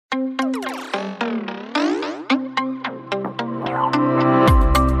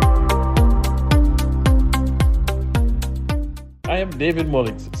David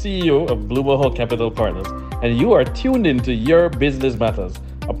Mullings, CEO of Bloomer Hall Capital Partners, and you are tuned into Your Business Matters,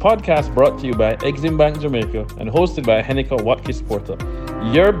 a podcast brought to you by EXIM Bank Jamaica and hosted by Heneka Watkis-Porter.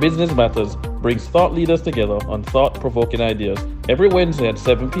 Your Business Matters brings thought leaders together on thought-provoking ideas every Wednesday at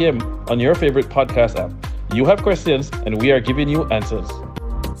 7 p.m. on your favorite podcast app. You have questions, and we are giving you answers.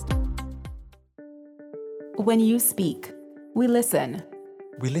 When you speak, we listen.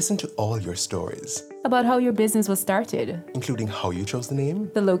 We listen to all your stories. About how your business was started. Including how you chose the name.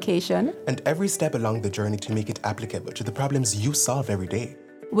 The location. And every step along the journey to make it applicable to the problems you solve every day.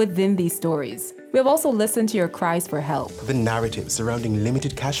 Within these stories, we have also listened to your cries for help. The narrative surrounding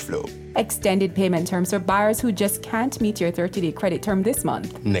limited cash flow. Extended payment terms for buyers who just can't meet your 30-day credit term this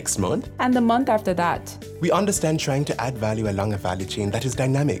month. Next month. And the month after that. We understand trying to add value along a value chain that is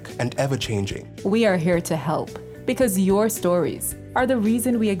dynamic and ever-changing. We are here to help because your stories are the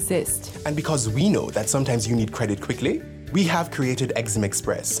reason we exist. And because we know that sometimes you need credit quickly, we have created EXIM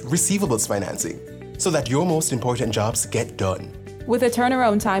Express receivables financing so that your most important jobs get done. With a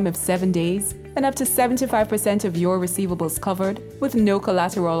turnaround time of 7 days and up to 75% of your receivables covered with no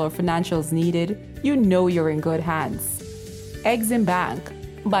collateral or financials needed, you know you're in good hands. EXIM Bank.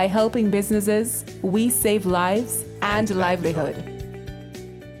 By helping businesses, we save lives and livelihood.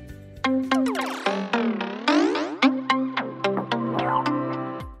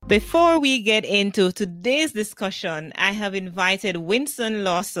 Before we get into today's discussion, I have invited Winston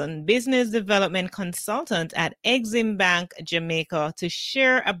Lawson, Business Development Consultant at EXIM Bank Jamaica, to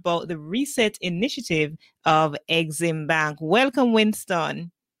share about the Reset initiative of EXIM Bank. Welcome,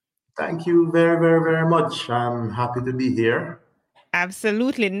 Winston. Thank you very, very, very much. I'm happy to be here.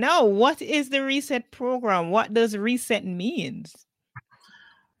 Absolutely. Now, what is the Reset program? What does Reset mean?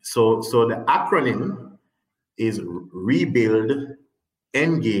 So the acronym is Rebuild,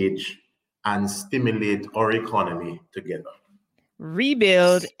 Engage, and Stimulate our economy together.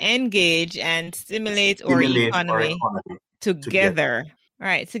 Rebuild, engage, and stimulate our economy together. All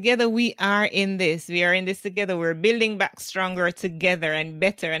right, together we are in this. We are in this together. We're building back stronger together and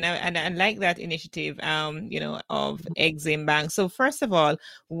better. And I like that initiative, of EXIM Bank. So first of all,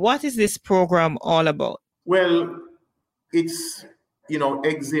 what is this program all about? Well, it's,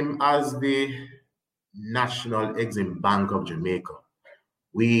 EXIM as the National EXIM Bank of Jamaica.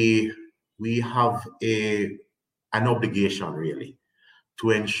 We have an obligation really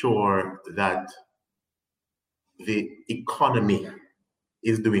to ensure that the economy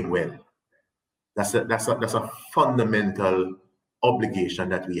is doing well. That's a fundamental obligation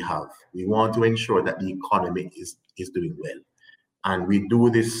that we have. We want to ensure that the economy is doing well. And we do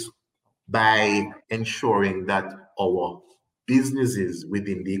this by ensuring that our businesses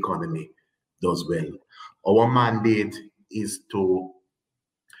within the economy does well. Our mandate is to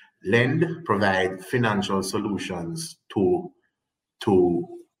provide financial solutions to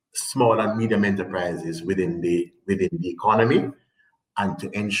small and medium enterprises within the economy, and to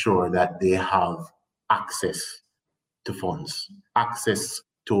ensure that they have access to funds, access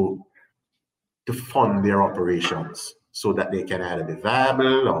to fund their operations so that they can either be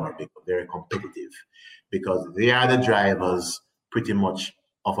viable or be very competitive, because they are the drivers pretty much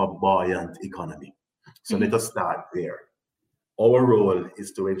of a buoyant economy. So let us start there. Our role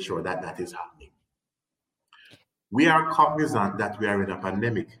is to ensure that that is happening. We are cognizant that we are in a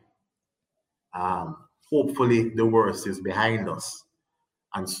pandemic. Hopefully the worst is behind us.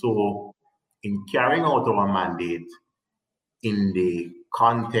 And so in carrying out our mandate in the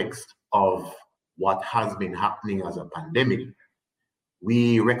context of what has been happening as a pandemic,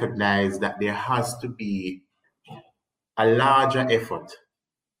 we recognize that there has to be a larger effort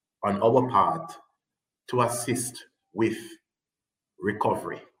on our part to assist with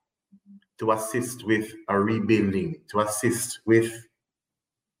recovery, to assist with a rebuilding, to assist with,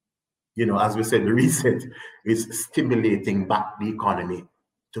 as we said, the reset is stimulating back the economy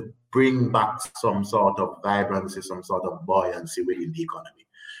to bring back some sort of vibrancy, some sort of buoyancy within the economy.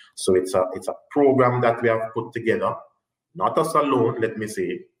 So it's a program that we have put together, not us alone, let me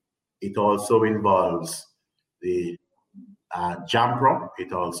say. It also involves the JAMPRO,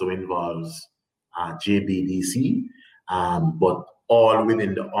 it also involves JBDC, but all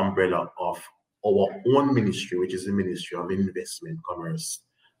within the umbrella of our own ministry, which is the Ministry of Investment, Commerce,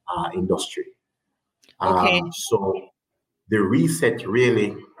 Industry. Okay. So the Reset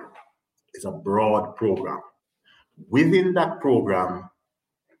really is a broad program. Within that program,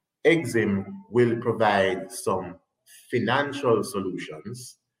 EXIM will provide some financial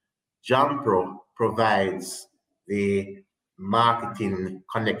solutions. JAMPRO provides the marketing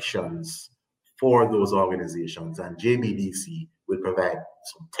connections for those organizations, and JBDC will provide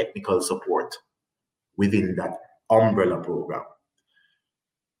some technical support within that umbrella program.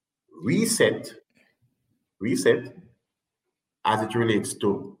 Reset, as it relates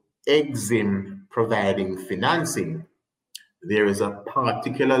to EXIM providing financing, there is a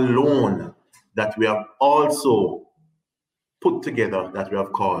particular loan that we have also put together that we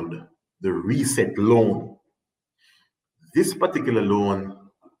have called the Reset Loan. This particular loan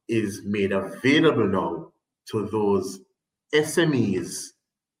is made available now to those SMEs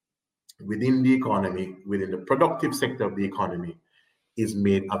within the economy, within the productive sector of the economy, is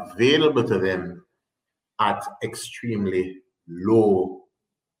made available to them at extremely low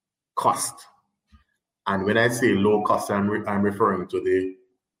cost. And when I say low cost, I'm referring to the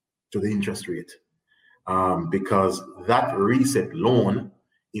interest rate, because that Reset Loan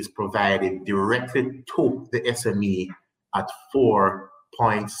is provided directly to the SME at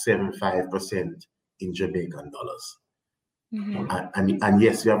 4.75% in Jamaican dollars. Mm-hmm. And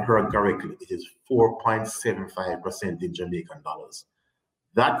yes, you have heard correctly. It is 4.75% in Jamaican dollars.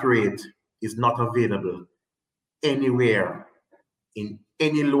 That rate is not available anywhere in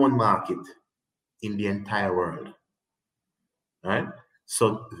any loan market in the entire world. Right?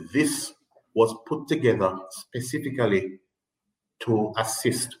 So this was put together specifically to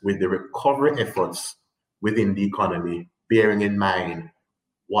assist with the recovery efforts within the economy, bearing in mind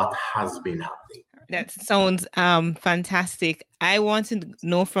what has been happening. That sounds fantastic. I want to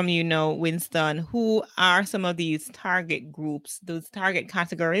know from you now, Winston, who are some of these target groups, those target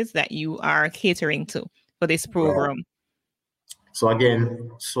categories that you are catering to for this program? Right. So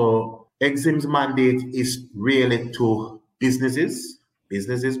again, EXIM's mandate is really to businesses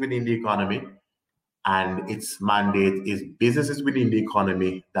within the economy, and its mandate is businesses within the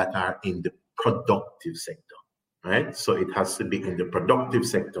economy that are in the productive sector, right? So it has to be in the productive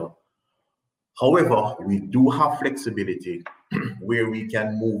sector. However, we do have flexibility where we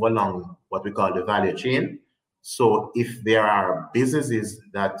can move along what we call the value chain. So if there are businesses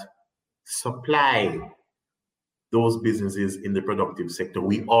that supply those businesses in the productive sector,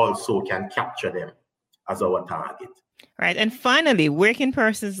 we also can capture them as our target. Right. And finally, where can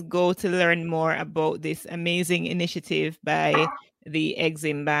persons go to learn more about this amazing initiative by the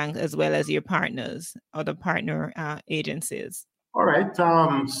EXIM Bank, as well as your partners, other partner agencies? All right.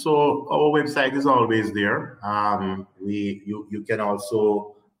 So our website is always there. You can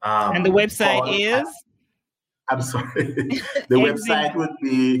also and the website is. I'm sorry. The website would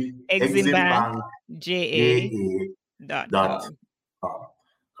be EXIMBankJA.com.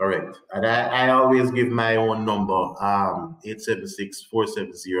 Correct. And I always give my own number,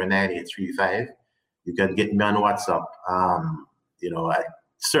 876-470-9835. You can get me on WhatsApp. I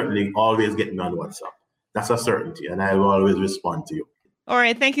certainly always get me on WhatsApp. That's a certainty, and I will always respond to you. All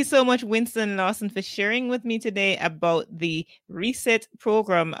right. Thank you so much, Winston Lawson, for sharing with me today about the Reset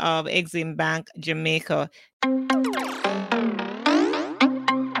program of EXIM Bank Jamaica.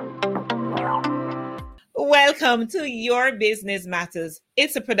 Welcome to Your Business Matters.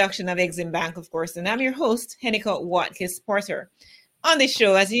 It's a production of EXIM Bank, of course, and I'm your host, Heneka Watkis-Porter. On this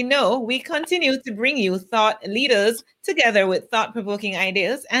show, as you know, we continue to bring you thought leaders together with thought-provoking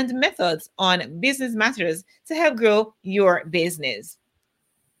ideas and methods on business matters to help grow your business.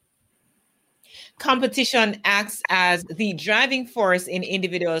 Competition acts as the driving force in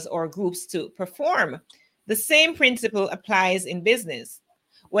individuals or groups to perform. The same principle applies in business.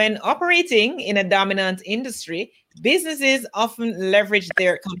 When operating in a dominant industry, businesses often leverage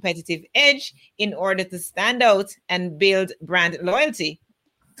their competitive edge in order to stand out and build brand loyalty.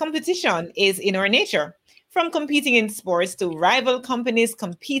 Competition is in our nature. From competing in sports to rival companies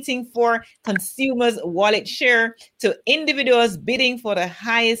competing for consumers' wallet share to individuals bidding for the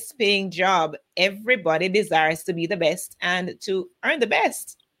highest paying job, everybody desires to be the best and to earn the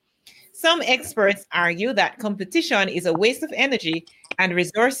best. Some experts argue that competition is a waste of energy and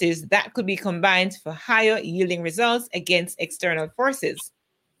resources that could be combined for higher yielding results against external forces.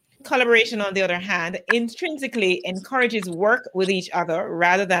 Collaboration, on the other hand, intrinsically encourages work with each other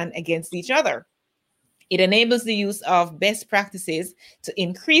rather than against each other. It enables the use of best practices to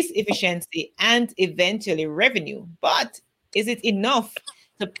increase efficiency and eventually revenue. But is it enough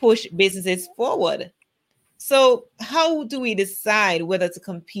to push businesses forward? So how do we decide whether to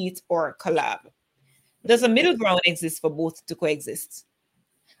compete or collab? Does a middle ground exist for both to coexist?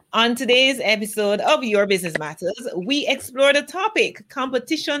 On today's episode of Your Business Matters, we explore the topic,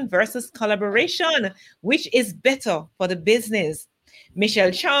 competition versus collaboration, which is better for the business.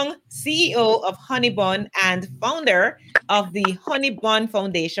 Michelle Chong, CEO of Honey Bun and founder of the Honey Bun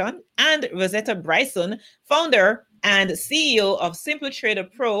Foundation, and Rosetta Bryson, founder and CEO of Simple Trader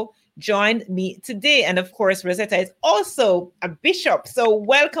Pro, joined me today. And of course, Rosetta is also a bishop. So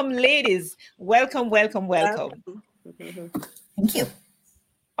welcome, ladies. Welcome. Thank you.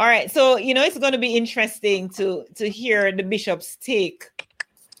 All right. So, it's going to be interesting to hear the bishop's take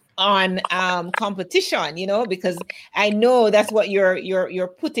on competition, because I know that's what you're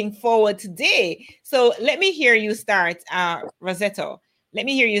putting forward today. So let me hear you start, Rosetta. Let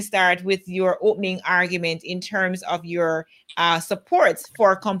me hear you start with your opening argument in terms of your support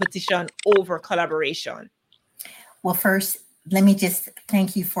for competition over collaboration. Well, first, let me just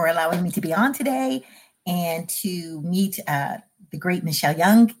thank you for allowing me to be on today and to meet the great Michelle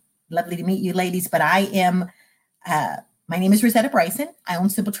Chong. Lovely to meet you, ladies. But my name is Rosetta Bryson. I own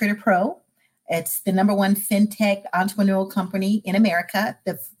Simple Trader Pro. It's the #1 fintech entrepreneurial company in America,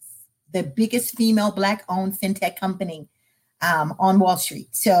 the biggest female Black-owned fintech company on Wall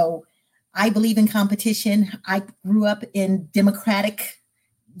Street. So I believe in competition. I grew up in democratic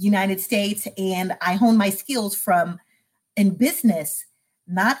United States, and I honed my skills in business,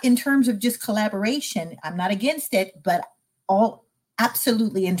 not in terms of just collaboration. I'm not against it, but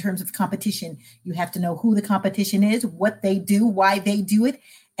absolutely in terms of competition. You have to know who the competition is, what they do, why they do it,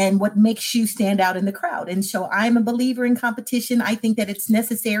 and what makes you stand out in the crowd. And so I'm a believer in competition. I think that it's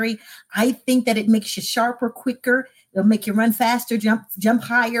necessary. I think that it makes you sharper, quicker. It'll make you run faster, jump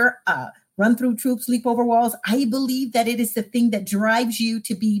higher, run through troops, leap over walls. I believe that it is the thing that drives you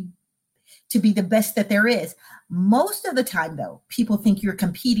to be the best that there is. Most of the time, though, people think you're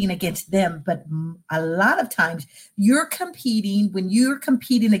competing against them, but a lot of times when you're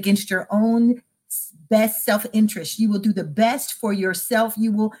competing against your own best self-interest. You will do the best for yourself.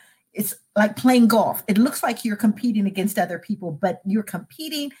 It's like playing golf. It looks like you're competing against other people, but you're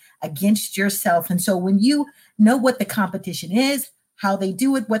competing against yourself. And so when you know what the competition is, how they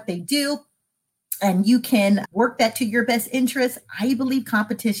do it, what they do, and you can work that to your best interest, I believe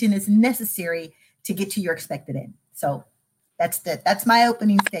competition is necessary to get to your expected end. So that's my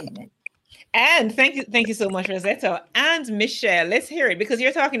opening statement. And thank you so much, Rosetta. And Michelle, let's hear it, because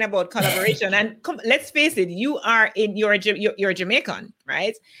you're talking about collaboration. And let's face it, you're Jamaican,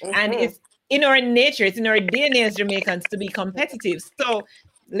 right? Mm-hmm. And it's in our nature, it's in our DNA as Jamaicans to be competitive. So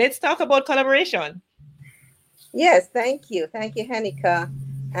let's talk about collaboration. Yes, thank you, Heneka,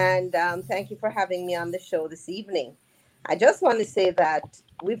 and thank you for having me on the show this evening. I just want to say that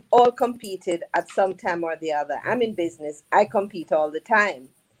we've all competed at some time or the other. I'm in business. I compete all the time.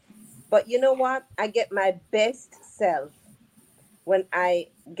 But you know what? I get my best self when I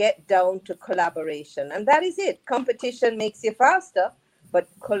get down to collaboration. And that is it. Competition makes you faster, but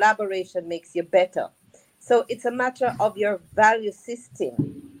collaboration makes you better. So it's a matter of your value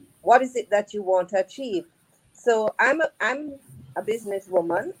system. What is it that you want to achieve? So I'm a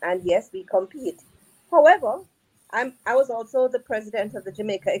businesswoman, and yes, we compete. However, I was also the president of the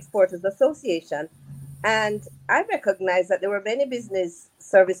Jamaica Exporters Association, and I recognized that there were many business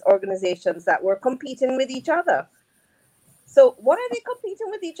service organizations that were competing with each other. So what are they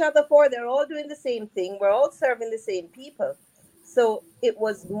competing with each other for? They're all doing the same thing. We're all serving the same people. So it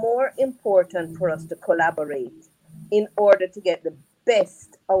was more important for us to collaborate in order to get the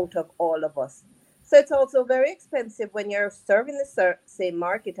best out of all of us. So it's also very expensive when you're serving the same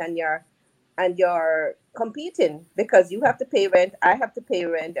market and you're competing, because you have to pay rent, I have to pay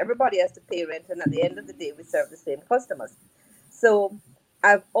rent, everybody has to pay rent, and at the end of the day, we serve the same customers. So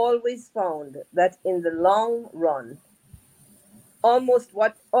I've always found that in the long run, almost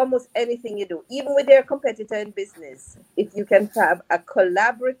anything you do, even with your competitor in business, if you can have a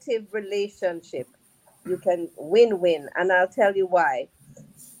collaborative relationship, you can win-win. And I'll tell you why.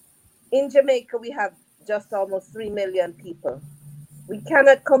 In Jamaica, we have just almost 3 million people. We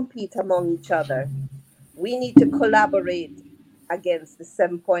cannot compete among each other. We need to collaborate against the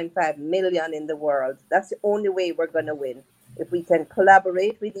 7.5 million in the world. That's the only way we're going to win. If we can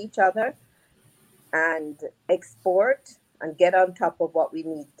collaborate with each other and export and get on top of what we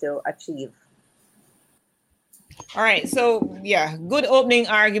need to achieve. All right. So, yeah, good opening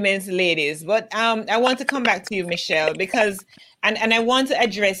arguments, ladies. But I want to come back to you, Michelle, because, and I want to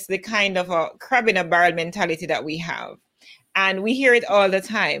address the kind of a crab in a barrel mentality that we have. And we hear it all the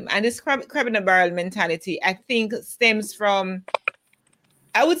time. And this crab in a barrel mentality, I think, stems from,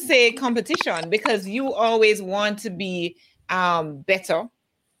 I would say, competition, because you always want to be better.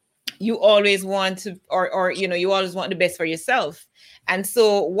 You always want to, or you always want the best for yourself. And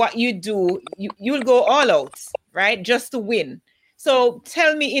so what you do, you'll go all out, right? Just to win. So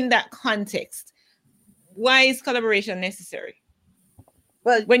tell me, in that context, why is collaboration necessary?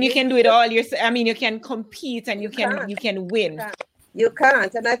 Well, when you can do it all yourself, you can compete and you can win. You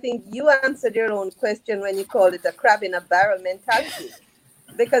can't. And I think you answered your own question when you called it a crab in a barrel mentality.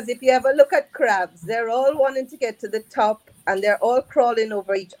 Because if you ever look at crabs, they're all wanting to get to the top and they're all crawling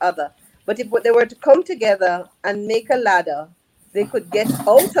over each other. But if they were to come together and make a ladder, they could get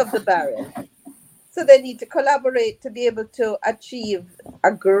out of the barrel. So they need to collaborate to be able to achieve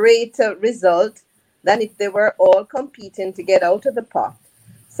a greater result than if they were all competing to get out of the pot.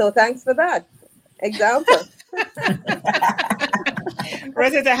 So thanks for that example.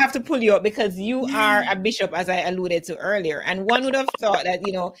 Rosetta, I have to pull you up because you are a bishop, as I alluded to earlier. And one would have thought that,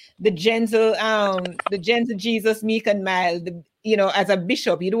 the gentle Jesus, meek and mild, as a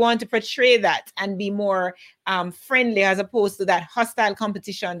bishop, you'd want to portray that and be more friendly as opposed to that hostile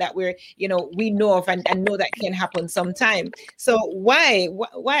competition that we know of and know that can happen sometime. So why?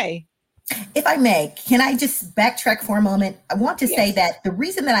 If I may, can I just backtrack for a moment? I want to say that the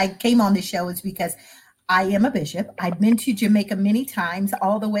reason that I came on the show is because I am a bishop. I've been to Jamaica many times,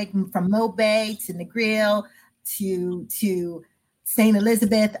 all the way from Mo Bay to Negril to St.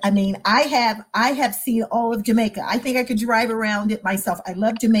 Elizabeth. I mean, I have seen all of Jamaica. I think I could drive around it myself. I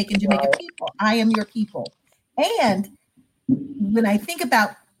love Jamaican people. I am your people. And when I think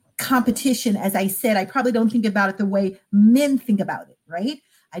about competition, as I said, I probably don't think about it the way men think about it, right?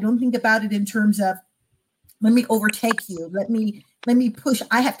 I don't think about it in terms of, let me overtake you. Let me push.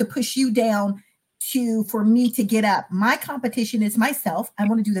 I have to push you down for me to get up. My competition is myself. I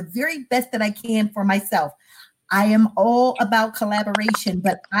want to do the very best that I can for myself. I am all about collaboration,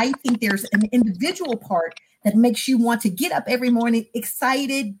 but I think there's an individual part that makes you want to get up every morning,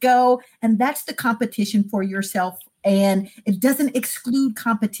 excited, go. And that's the competition for yourself. And it doesn't exclude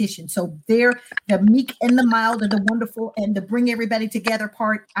competition. So the meek and the mild and the wonderful and the bring everybody together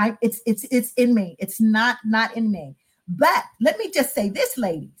part, it's in me. It's not in me. But let me just say this,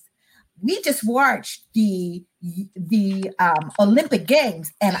 ladies. We just watched the Olympic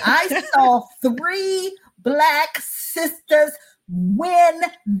Games, and I saw 3 Black sisters win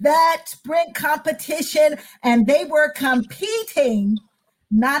that sprint competition, and they were competing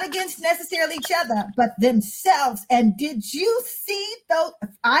not against necessarily each other, but themselves. And did you see those?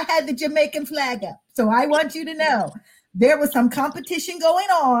 I had the Jamaican flag up, so I want you to know there was some competition going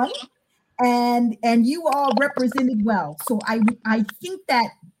on, and you all represented well. So I think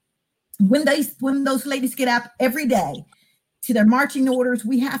that when those ladies get up every day to their marching orders,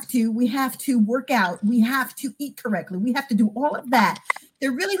 we have to work out, we have to eat correctly, we have to do all of that.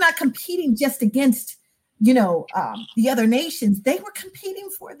 They're really not competing just against the other nations. They were competing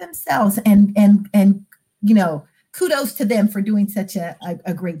for themselves, and kudos to them for doing such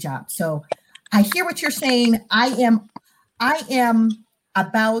a great job. So I hear what you're saying. I am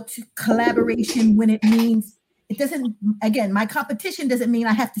about collaboration when it means. It doesn't, again, my competition doesn't mean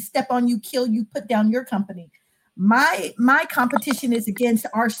I have to step on you, kill you, put down your company. My competition is against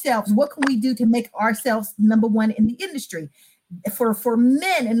ourselves. What can we do to make ourselves number one in the industry? For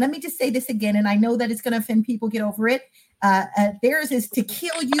men, and let me just say this again, and I know that it's going to offend people, get over it. Theirs is to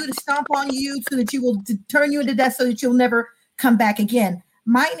kill you, to stomp on you, so that you will turn you into dust, so that you'll never come back again.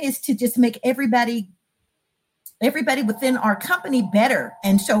 Mine is to just make everybody within our company better.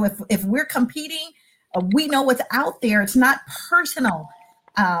 And so if we're competing, we know what's out there. It's not personal.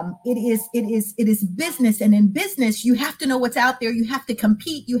 It is business. And in business, you have to know what's out there. You have to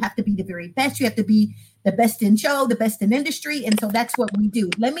compete. You have to be the very best. You have to be the best in show, the best in industry. And so that's what we do.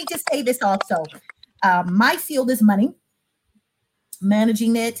 Let me just say this also. My field is money,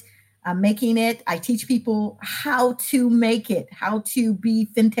 managing it, making it. I teach people how to make it, how to be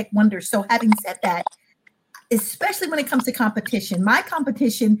fintech wonders. So having said that, especially when it comes to competition, my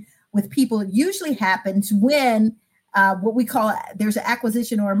competition with people usually happens when what we call there's an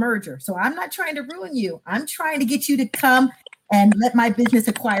acquisition or a merger. So I'm not trying to ruin you. I'm trying to get you to come and let my business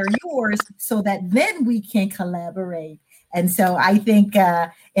acquire yours so that then we can collaborate. And so I think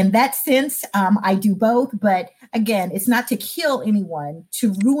in that sense, I do both. But again, it's not to kill anyone,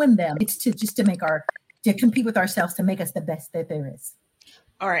 to ruin them. It's to compete with ourselves, to make us the best that there is.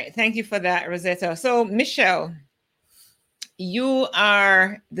 All right. Thank you for that, Rosetta. So Michelle, you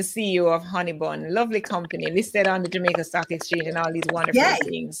are the CEO of Honey Bun, lovely company listed on the Jamaica Stock Exchange and all these wonderful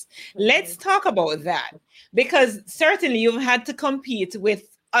things. Let's talk about that, because certainly you've had to compete with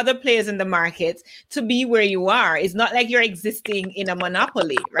other players in the market to be where you are. It's not like you're existing in a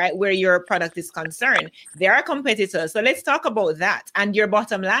monopoly, right, where your product is concerned. There are competitors. So let's talk about that and your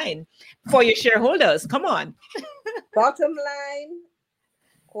bottom line for your shareholders. Come on. Bottom line,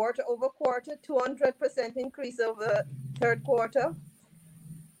 quarter over quarter, 200% increase over third quarter.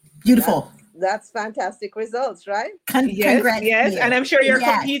 Beautiful. That's fantastic results, right? Congrats. Yes, and I'm sure you're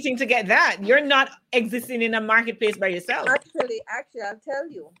competing to get that. You're not existing in a marketplace by yourself. Actually, I'll tell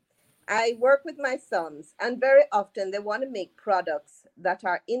you, I work with my sons, and very often they want to make products that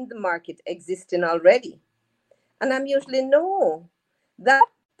are in the market existing already. And I'm usually, no, that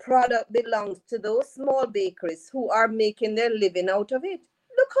product belongs to those small bakeries who are making their living out of it.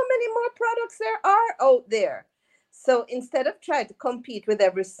 Look how many more products there are out there. So instead of trying to compete with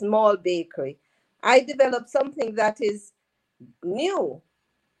every small bakery, I developed something that is new.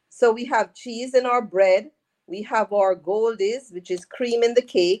 So we have cheese in our bread. We have our Goldies, which is cream in the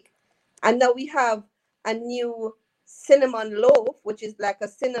cake. And now we have a new cinnamon loaf, which is like a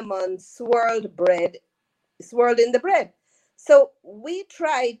cinnamon swirled in the bread. So we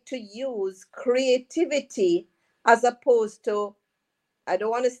try to use creativity as opposed to, I don't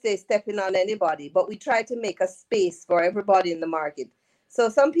want to say stepping on anybody, but we try to make a space for everybody in the market. So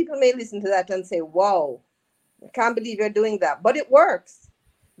some people may listen to that and say, wow, I can't believe you're doing that. But it works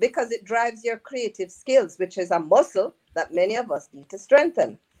because it drives your creative skills, which is a muscle that many of us need to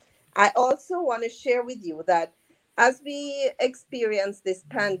strengthen. I also want to share with you that as we experience this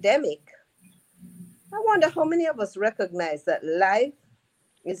pandemic, I wonder how many of us recognize that life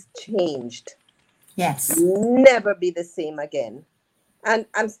is changed. Yes. Never be the same again. And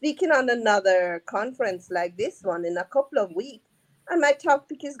I'm speaking on another conference like this one in a couple of weeks. And my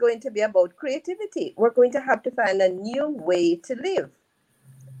topic is going to be about creativity. We're going to have to find a new way to live,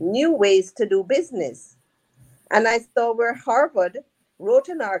 new ways to do business. And I saw where Harvard wrote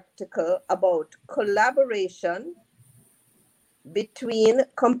an article about collaboration between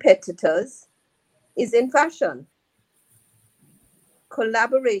competitors is in fashion.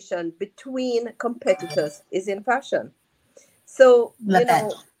 Collaboration between competitors is in fashion. So,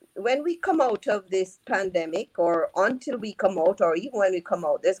 when we come out of this pandemic, or until we come out, or even when we come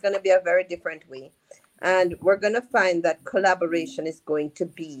out, there's going to be a very different way. And we're going to find that collaboration is going to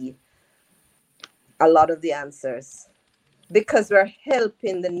be a lot of the answers, because we're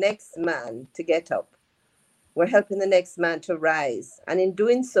helping the next man to get up. We're helping the next man to rise. And in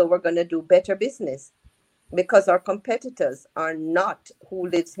doing so, we're going to do better business, because our competitors are not who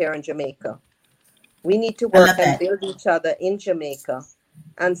lives here in Jamaica. We need to work and build each other in Jamaica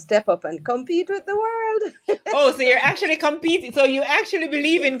and step up and compete with the world. Oh, so you're actually competing. So you actually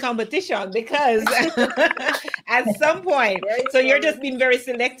believe in competition, because at some point, so you're just being very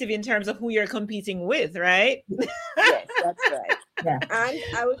selective in terms of who you're competing with, right? Yes, that's right. Yeah. And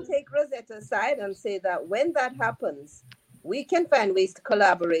I will take Rosetta aside and say that when that happens, we can find ways to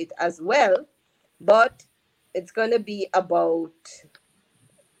collaborate as well, but it's going to be about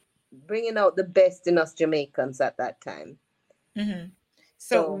bringing out the best in us Jamaicans at that time. Mm-hmm.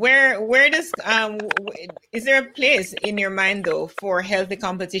 So where does is there a place in your mind though for healthy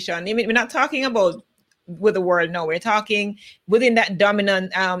competition? I mean, we're not talking about with the world, no, we're talking within that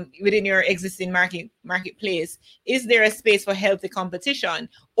dominant within your existing marketplace. Is there a space for healthy competition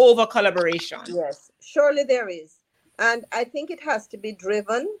over collaboration? Yes, surely there is. And I think it has to be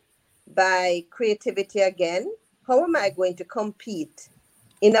driven by creativity again. How am I going to compete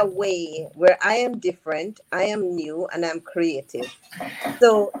in a way where I am different, I am new, and I'm creative?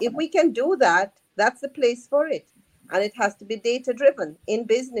 So if we can do that, that's the place for it. And it has to be data driven. In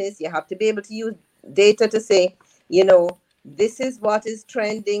business, you have to be able to use data to say, this is what is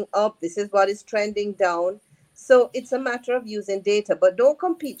trending up, this is what is trending down. So it's a matter of using data, but don't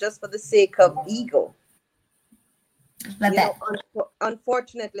compete just for the sake of ego.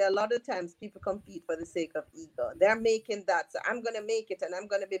 Unfortunately, a lot of times people compete for the sake of ego. They're making that, so I'm going to make it and I'm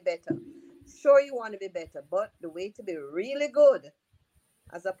going to be better. Sure, you want to be better, but the way to be really good,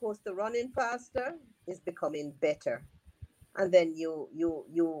 as opposed to running faster, is becoming better. And then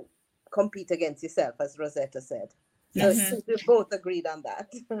you compete against yourself, as Rosetta said. Yes. So we both agreed on that.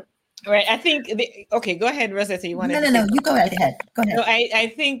 Right. I think, okay, go ahead, Rosetta. You want to? No, you go right ahead. Go ahead. No,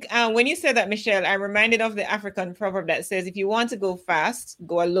 I think when you said that, Michelle, I'm reminded of the African proverb that says, if you want to go fast,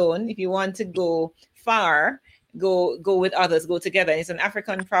 go alone. If you want to go far, go with others, go together. It's an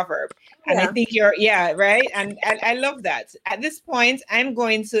African proverb. And I think right. And I love that. At this point, I'm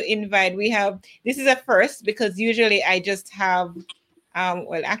going to invite, this is a first, because usually I just have,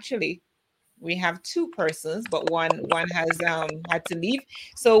 we have two persons, but one has had to leave.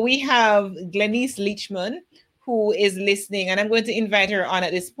 So we have Glenice Leechman, who is listening, and I'm going to invite her on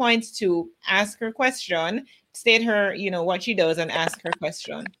at this point to ask her question, state her, what she does, and ask her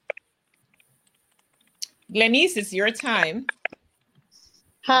question. Glenice, it's your time.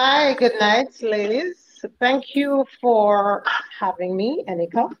 Hi, good night, ladies. Thank you for having me,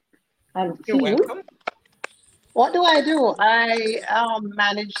 Heneka. You're welcome. What do I do? I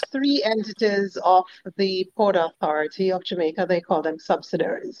manage 3 entities of the Port Authority of Jamaica. They call them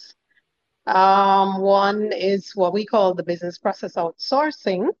subsidiaries. One is what we call the business process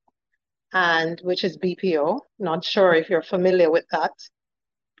outsourcing, and which is BPO. Not sure if you're familiar with that.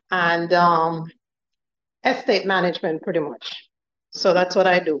 And estate management, pretty much. So that's what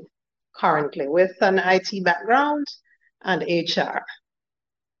I do currently with an IT background and HR.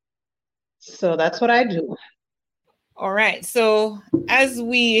 So that's what I do. All right. So as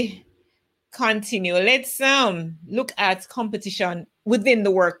we continue, let's look at competition within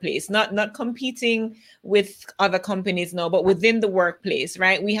the workplace, not competing with other companies now, but within the workplace,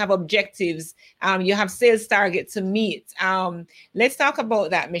 right? We have objectives. You have sales targets to meet. Let's talk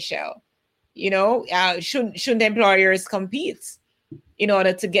about that, Michelle. Shouldn't employers compete in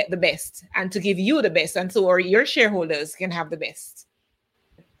order to get the best and to give you the best, and so or your shareholders can have the best?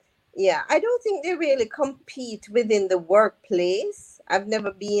 Yeah, I don't think they really compete within the workplace. I've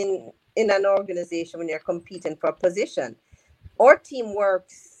never been in an organization when you're competing for a position. Our team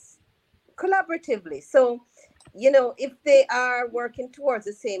works collaboratively. So, if they are working towards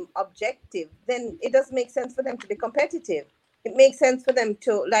the same objective, then it doesn't make sense for them to be competitive. It makes sense for them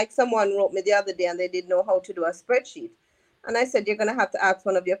to, like someone wrote me the other day and they didn't know how to do a spreadsheet. And I said, you're going to have to ask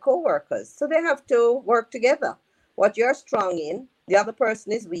one of your coworkers. So they have to work together. What you're strong in, the other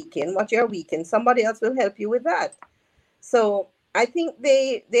person is weak in. What you're weak in, somebody else will help you with that. So I think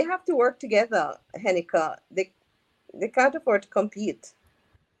they have to work together, Heneka. They can't afford to compete.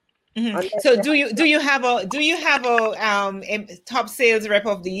 Mm-hmm. So do you have a top sales rep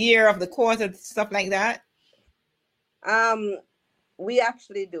of the year, of the quarter, stuff like that? We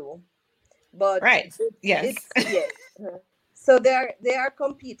actually do, but right. Yes. Yes. So they are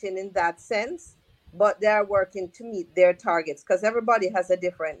competing in that sense, but they are working to meet their targets because everybody has a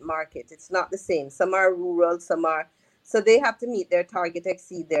different market. It's not the same. Some are rural, so they have to meet their target,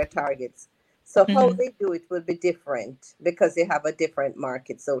 exceed their targets. So how they do it will be different because they have a different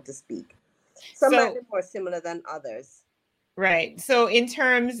market, so to speak. Some might be more similar than others. Right. So in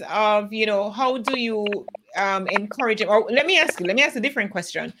terms of, how do you encourage them? Or let me ask a different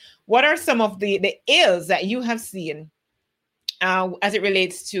question. What are some of the ills that you have seen as it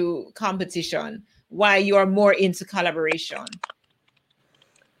relates to competition, why you are more into collaboration?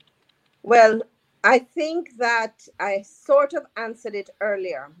 Well, I think that I sort of answered it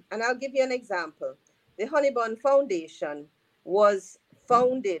earlier, and I'll give you an example. The Honey Bun Foundation was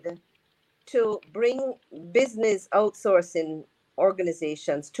founded to bring business outsourcing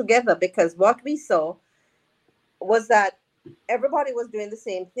organizations together because what we saw was that everybody was doing the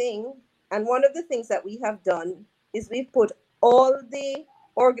same thing. And one of the things that we have done is we've put all the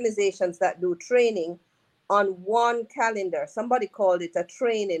organizations that do training on one calendar. Somebody called it a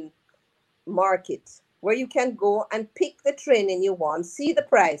training market, where you can go and pick the training you want, see the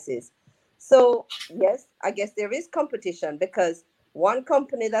prices. So yes, I guess there is competition because one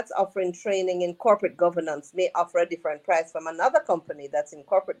company that's offering training in corporate governance may offer a different price from another company that's in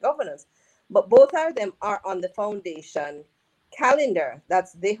corporate governance, but both of them are on the foundation calendar.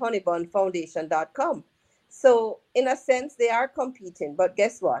 That's thehoneyBunFoundation.com. So in a sense, they are competing, but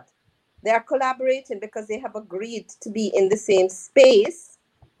guess what? They are collaborating because they have agreed to be in the same space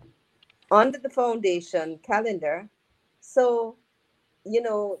under the foundation calendar. So,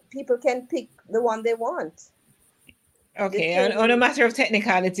 people can pick the one they want. Okay, on a matter of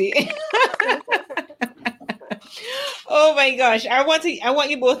technicality. Oh my gosh, I want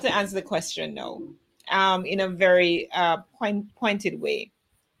you both to answer the question now, in a very pointed way.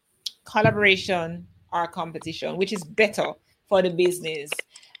 Collaboration or competition, which is better for the business?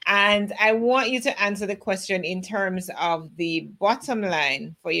 And I want you to answer the question in terms of the bottom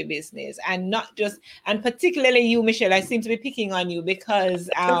line for your business, and not just, and particularly you, Michelle. I seem to be picking on you because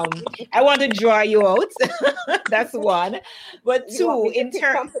I want to draw you out. That's one. But two, in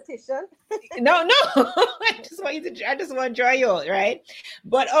terms competition. No, I just want to draw you out, right?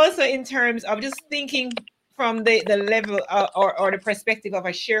 But also in terms of just thinking from the level or the perspective of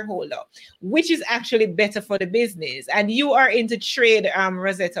a shareholder, which is actually better for the business. And you are into trade,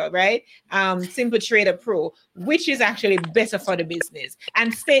 Rosetta, right? Simple Trader Pro, which is actually better for the business.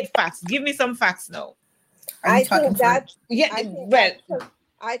 And state facts. Give me some facts now. I think that,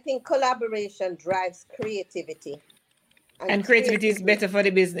 I think collaboration drives creativity. And creativity is better for the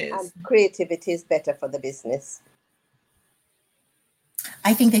business. And creativity is better for the business.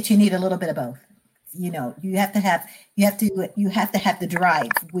 I think that you need a little bit of both. You have to have the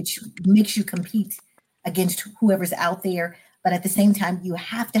drive, which makes you compete against whoever's out there. But at the same time, you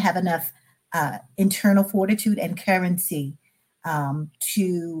have to have enough internal fortitude and currency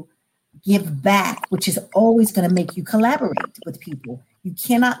to give back, which is always going to make you collaborate with people. You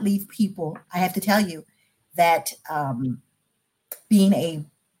cannot leave people. I have to tell you that being a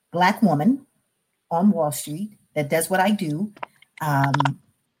Black woman on Wall Street that does what I do,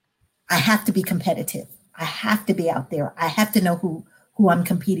 I have to be competitive. I have to be out there. I have to know who I'm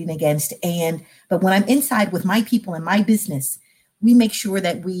competing against. But when I'm inside with my people in my business, we make sure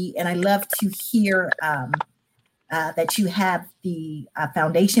that and I love to hear that you have the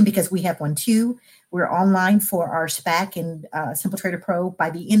foundation, because we have one too. We're online for our SPAC and Simple Trader Pro. By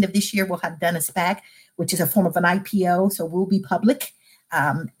the end of this year, we'll have done a SPAC, which is a form of an IPO. So we'll be public.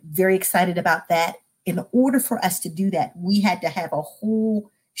 Very excited about that. In order for us to do that, we had to have a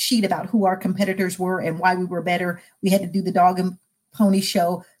whole sheet about who our competitors were and why we were better. We had to do the dog and pony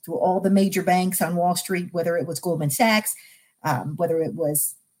show through all the major banks on Wall Street, whether it was Goldman Sachs, whether it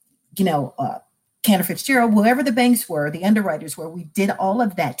was, Cantor Fitzgerald, whoever the banks were, the underwriters were. We did all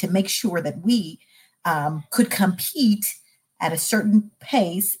of that to make sure that we could compete at a certain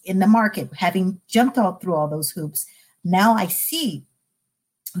pace in the market, having jumped through all those hoops. Now I see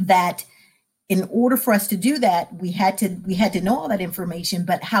that in order for us to do that, we had to know all that information,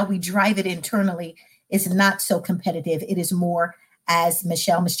 but how we drive it internally is not so competitive. It is more, as Ms.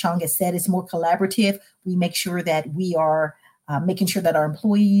 Chong has said, it's more collaborative. We make sure that we are making sure that our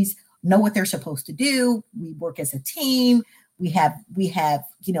employees know what they're supposed to do. We work as a team. We have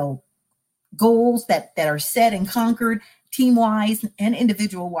goals that are set and conquered, team-wise and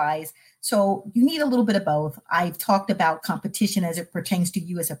individual-wise. So you need a little bit of both. I've talked about competition as it pertains to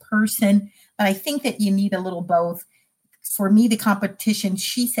you as a person, but I think that you need a little both. For me, the competition,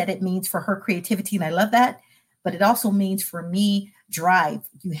 she said it means for her creativity, and I love that, but it also means for me, drive.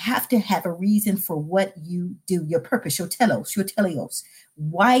 You have to have a reason for what you do, your purpose, your telos.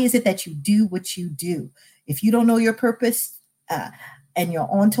 Why is it that you do what you do? If you don't know your purpose and you're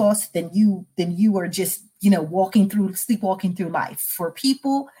on toss, then you are just, sleepwalking through life. For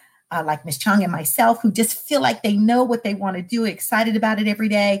people like Ms. Chong and myself who just feel like they know what they want to do, excited about it every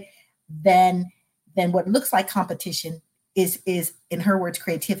day, then what looks like competition is in her words,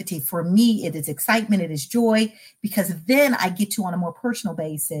 creativity. For me, it is excitement, it is joy, because then I get to, on a more personal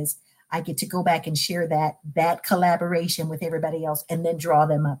basis, I get to go back and share that collaboration with everybody else and then draw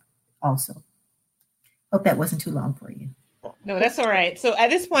them up also. Hope that wasn't too long for you. No, that's all right. So at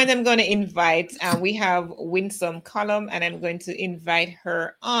this point, I'm going to invite, we have Winsome Column, and I'm going to invite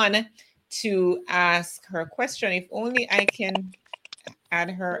her on to ask her question. If only I can add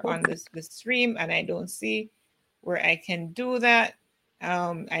her on the stream, and I don't see where I can do that.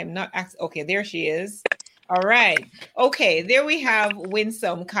 I'm not, okay, there she is. All right. Okay, there we have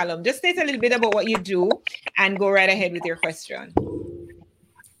Winsome Column. Just state a little bit about what you do and go right ahead with your question.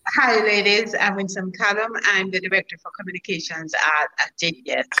 Hi, ladies. I'm Winsome Callum. I'm the Director for Communications at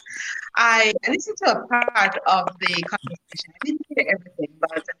JDS. I listened to a part of the conversation. I didn't hear everything,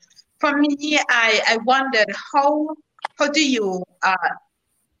 but for me, I wondered how do you,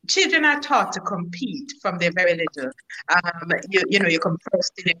 children are taught to compete from their very little. You come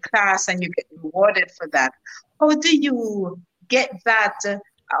first in a class and you get rewarded for that. How do you get that?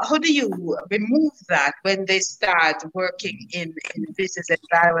 How do you remove that when they start working in a business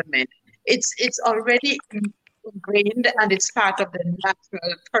environment? It's already ingrained and it's part of the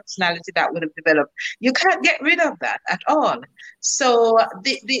natural personality that would have developed. You can't get rid of that at all. So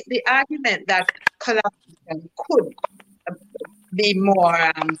the argument that collaboration could be more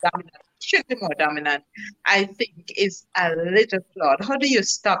dominant, should be more dominant, I think is a little flawed. How do you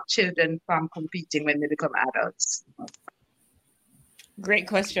stop children from competing when they become adults? Great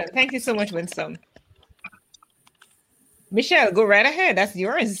question. Thank you so much, Winsome. Michelle, go right ahead. That's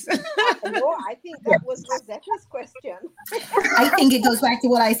yours. No, I think that was Rosetta's question. I think it goes back to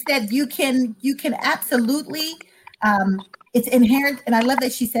what I said. You can absolutely, it's inherent, and I love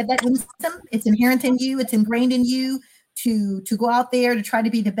that she said that, Winsome. It's inherent in you. It's ingrained in you to go out there to try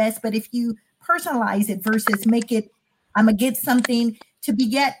to be the best. But if you personalize it versus make it, I'm against something to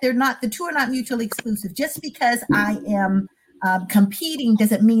beget, the two are not mutually exclusive. Just because I am competing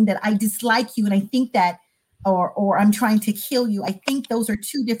doesn't mean that I dislike you and I think that, or I'm trying to kill you. I think those are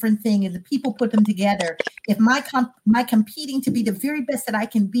two different things, and the people put them together. If my competing to be the very best that I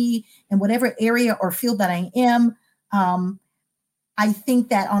can be in whatever area or field that I am, I think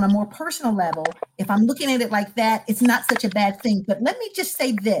that on a more personal level, if I'm looking at it like that, it's not such a bad thing. But let me just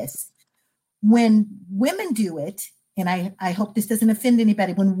say this. When women do it, and I hope this doesn't offend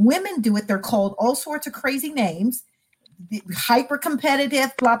anybody, when women do it, they're called all sorts of crazy names, hyper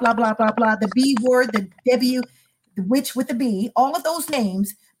competitive, blah, blah, blah, blah, blah, the B word, the W, the witch with the B, all of those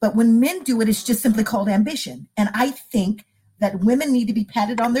names. But when men do it, it's just simply called ambition. And I think that women need to be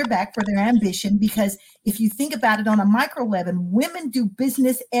patted on their back for their ambition, because if you think about it on a micro level, women do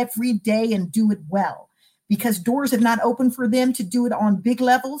business every day and do it well, because doors have not opened for them to do it on big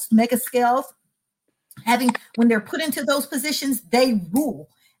levels, mega scales. When they're put into those positions, they rule.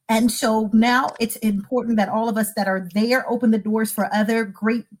 And so now it's important that all of us that are there open the doors for other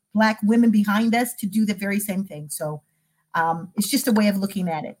great Black women behind us to do the very same thing. So It's just a way of looking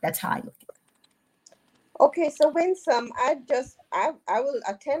at it. That's how I look at it. Okay, so Winsome, I will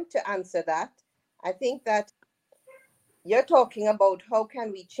attempt to answer that. I think that you're talking about how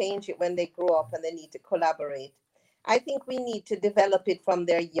can we change it when they grow up and they need to collaborate. I think we need to develop it from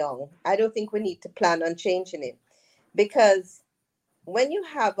they're young. I don't think we need to plan on changing it, because when you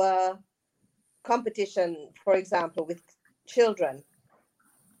have a competition, for example, with children,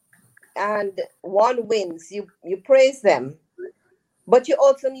 and one wins, you praise them, but you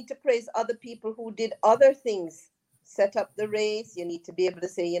also need to praise other people who did other things, set up the race. You need to be able to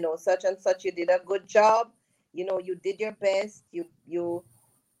say, such and such, you did a good job. You did your best. You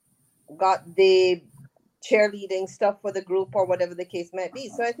got the cheerleading stuff for the group or whatever the case might be.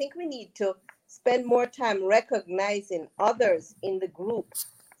 So I think we need to spend more time recognizing others in the group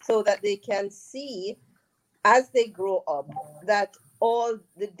so that they can see as they grow up that all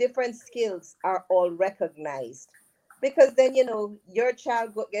the different skills are all recognized. Because then, your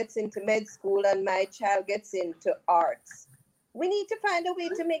child gets into med school and my child gets into arts. We need to find a way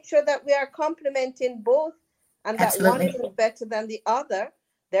to make sure that we are complementing both, and that one is better than the other.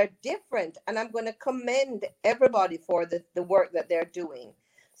 They're different, and I'm going to commend everybody for the work that they're doing.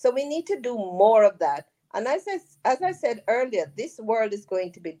 So we need to do more of that. And as I said earlier, this world is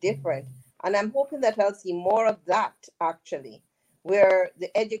going to be different, and I'm hoping that I'll see more of that, actually, where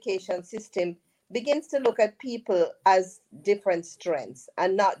the education system begins to look at people as different strengths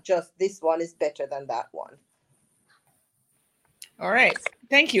and not just this one is better than that one. All right.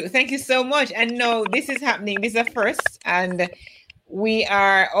 Thank you. Thank you so much. And no, this is happening. This is a first. And we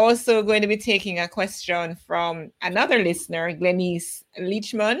are also going to be taking a question from another listener, Glenice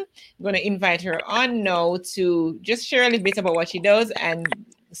Leechman. I'm going to invite her on now to just share a little bit about what she does and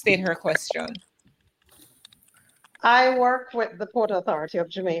state her question. I work with the Port Authority of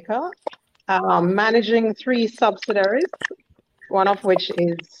Jamaica, managing 3 subsidiaries, one of which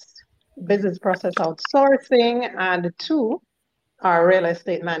is business process outsourcing, and 2 are real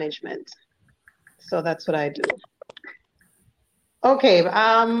estate management. So that's what I do. Okay,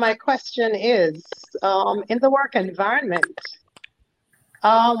 my question is, in the work environment,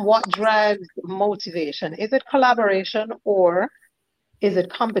 what drives motivation? Is it collaboration, or is it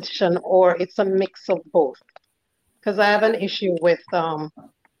competition, or it's a mix of both? Because I have an issue with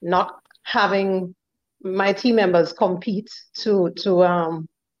not having my team members compete to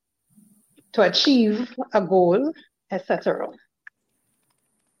achieve a goal, etc.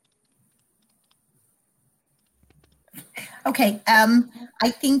 Okay, I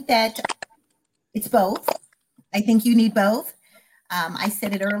think that it's both. I think you need both. I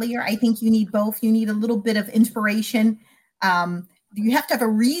said it earlier. I think you need both. You need a little bit of inspiration. You have to have a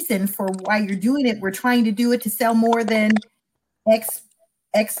reason for why you're doing it. We're trying to do it to sell more than X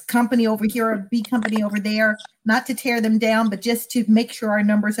company over here or B company over there, not to tear them down, but just to make sure our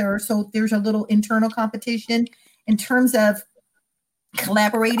numbers are, so there's a little internal competition. In terms of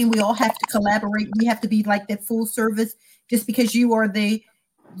collaborating, we all have to collaborate. We have to be like that full service. Just because you are the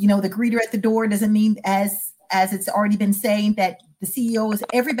greeter at the door doesn't mean, as it's already been saying, that the CEO is,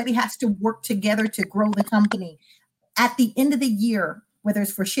 everybody has to work together to grow the company. At the end of the year, whether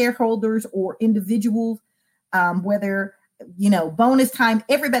it's for shareholders or individuals, whether, bonus time,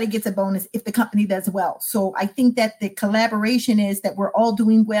 everybody gets a bonus if the company does well. So I think that the collaboration is that we're all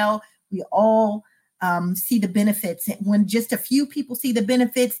doing well. We all see the benefits. When just a few people see the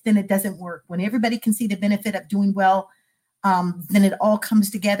benefits, then it doesn't work. When everybody can see the benefit of doing well, then it all comes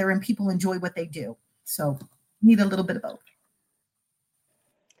together and people enjoy what they do. So you need a little bit of both.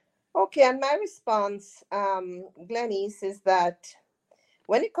 Okay, and my response, Glenice, is that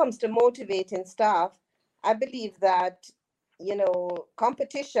when it comes to motivating staff, I believe that,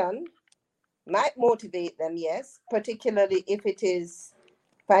 competition might motivate them, yes, particularly if it is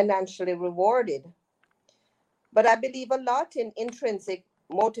financially rewarded. But I believe a lot in intrinsic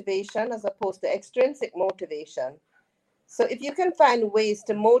motivation as opposed to extrinsic motivation. So if you can find ways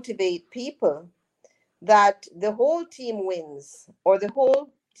to motivate people that the whole team wins or the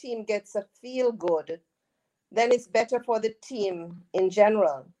whole team gets a feel good, then it's better for the team in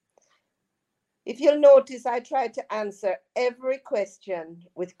general. If you'll notice, I try to answer every question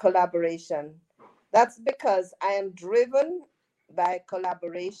with collaboration. That's because I am driven by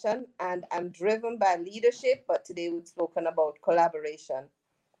collaboration and I'm driven by leadership, but today we've spoken about collaboration.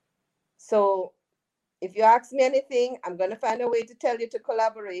 So if you ask me anything, I'm going to find a way to tell you to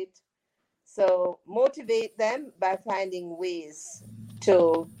collaborate. So motivate them by finding ways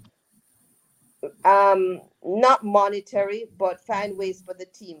to not monetary, but find ways for the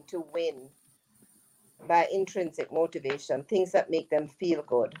team to win by intrinsic motivation, things that make them feel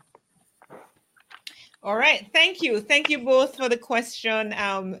good. All right. Thank you. Thank you both for the question,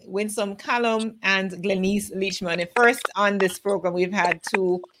 Winsome Callum and Glenice Leechman. First on this program, we've had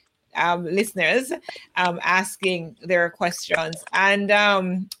two listeners asking their questions. And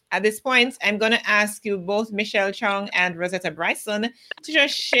at this point, I'm going to ask you both, Michelle Chong and Rosetta Bryson, to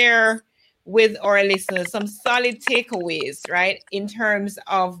just share with our listeners some solid takeaways, right? In terms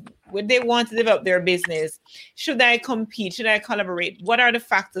of when they want to develop their business, should I compete? Should I collaborate? What are the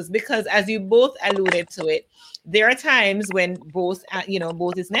factors? Because as you both alluded to it, there are times when both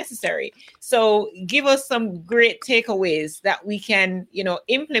is necessary. So give us some great takeaways that we can,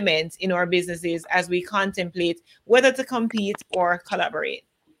 implement in our businesses as we contemplate whether to compete or collaborate.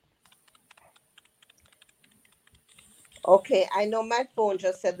 Okay, I know my phone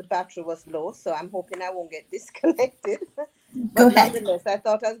just said the battery was low, so I'm hoping I won't get disconnected. Go But ahead. nonetheless, I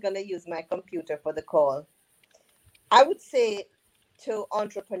thought I was going to use my computer for the call. I would say to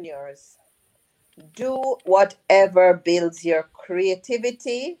entrepreneurs, do whatever builds your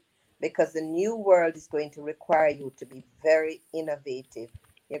creativity, because the new world is going to require you to be very innovative.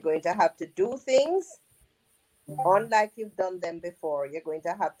 You're going to have to do things unlike you've done them before. You're going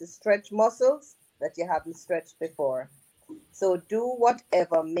to have to stretch muscles that you haven't stretched before. So do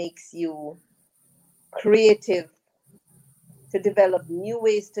whatever makes you creative to develop new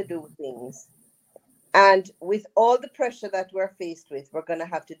ways to do things. And with all the pressure that we're faced with, we're going to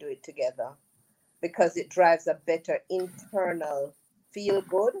have to do it together, because it drives a better internal feel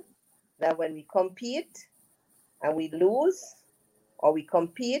good than when we compete and we lose, or we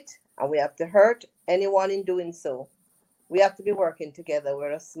compete and we have to hurt anyone in doing so. We have to be working together.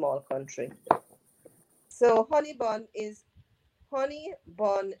 We're a small country. So Honey Bun is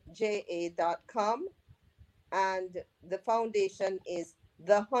honeybunja.com, and the foundation is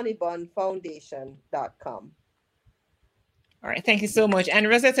the Honey Bun Foundation.com. All right, thank you so much. And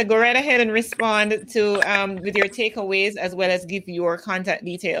Rosetta, go right ahead and respond to with your takeaways, as well as give your contact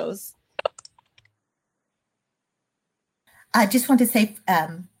details. I just want to say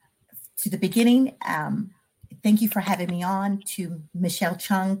to the beginning, thank you for having me on. To Michelle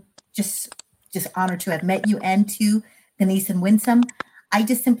Chong, just honored to have met you, and to Denise and Winsome. I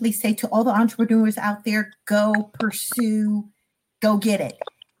just simply say to all the entrepreneurs out there, go pursue, go get it.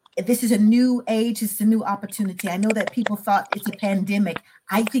 This is a new age. It's a new opportunity. I know that people thought it's a pandemic.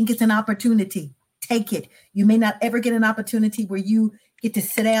 I think it's an opportunity. Take it. You may not ever get an opportunity where you get to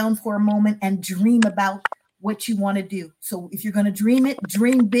sit down for a moment and dream about what you want to do. So if you're going to dream it,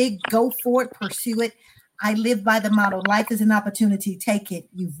 dream big, go for it, pursue it. I live by the motto, life is an opportunity. Take it.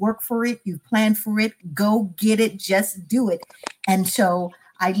 You've worked for it. You've planned for it. Go get it. Just do it. And so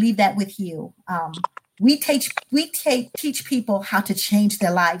I leave that with you. We teach people how to change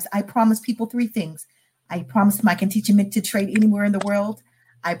their lives. I promise people three things. I promise them I can teach them to trade anywhere in the world.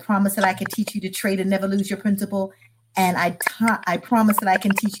 I promise that I can teach you to trade and never lose your principal. And I promise that I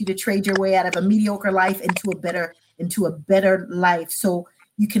can teach you to trade your way out of a mediocre life into a better life. So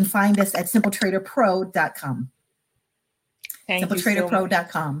you can find us at simpletraderpro.com.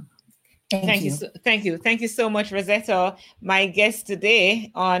 Simpletraderpro.com. Thank you. Thank you so much, Rosetta. My guests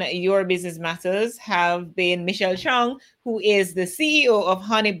today on Your Business Matters have been Michelle Chong, who is the CEO of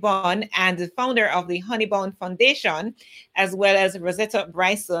Honey Bun and the founder of the Honey Bun Foundation, as well as Rosetta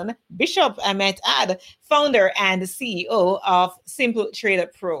Bryson, Bishop, I might add, founder and CEO of Simple Trader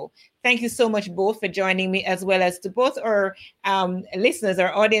Pro. Thank you so much both for joining me, as well as to both our listeners,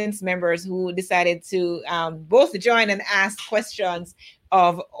 our audience members who decided to both join and ask questions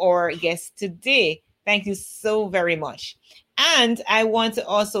of our guest today. Thank you so very much. And I want to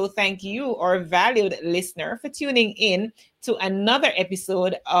also thank you, our valued listener, for tuning in to another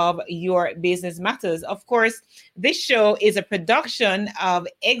episode of Your Business Matters. Of course, this show is a production of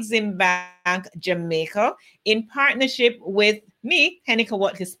EXIM Bank Jamaica in partnership with me, Heneka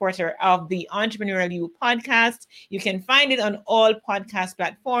Watkis-Porter of the Entrepreneurial You podcast. You can find it on all podcast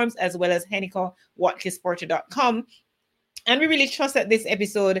platforms, as well as henekawatkisporter.com. And we really trust that this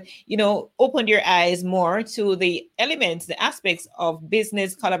episode, opened your eyes more to the elements, the aspects of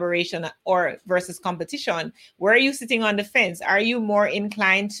business collaboration or versus competition. Where are you sitting on the fence? Are you more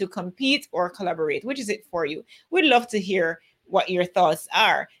inclined to compete or collaborate? Which is it for you? We'd love to hear what your thoughts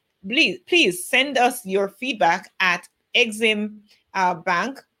are. Please send us your feedback at EXIM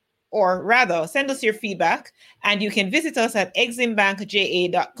Bank, or rather, send us your feedback, and you can visit us at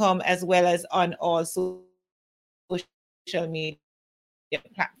eximbankja.com, as well as on all social media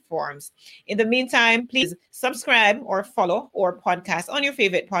platforms. In the meantime, please subscribe or follow our podcast on your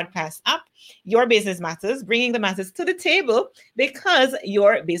favorite podcast app. Your Business Matters, bringing the matters to the table because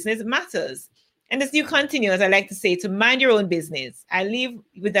your business matters. And as you continue, as I like to say, to mind your own business, I leave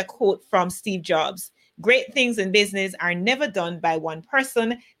with a quote from Steve Jobs: Great things in business are never done by one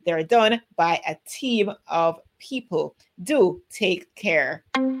person. They're done by a team of people. Do take care.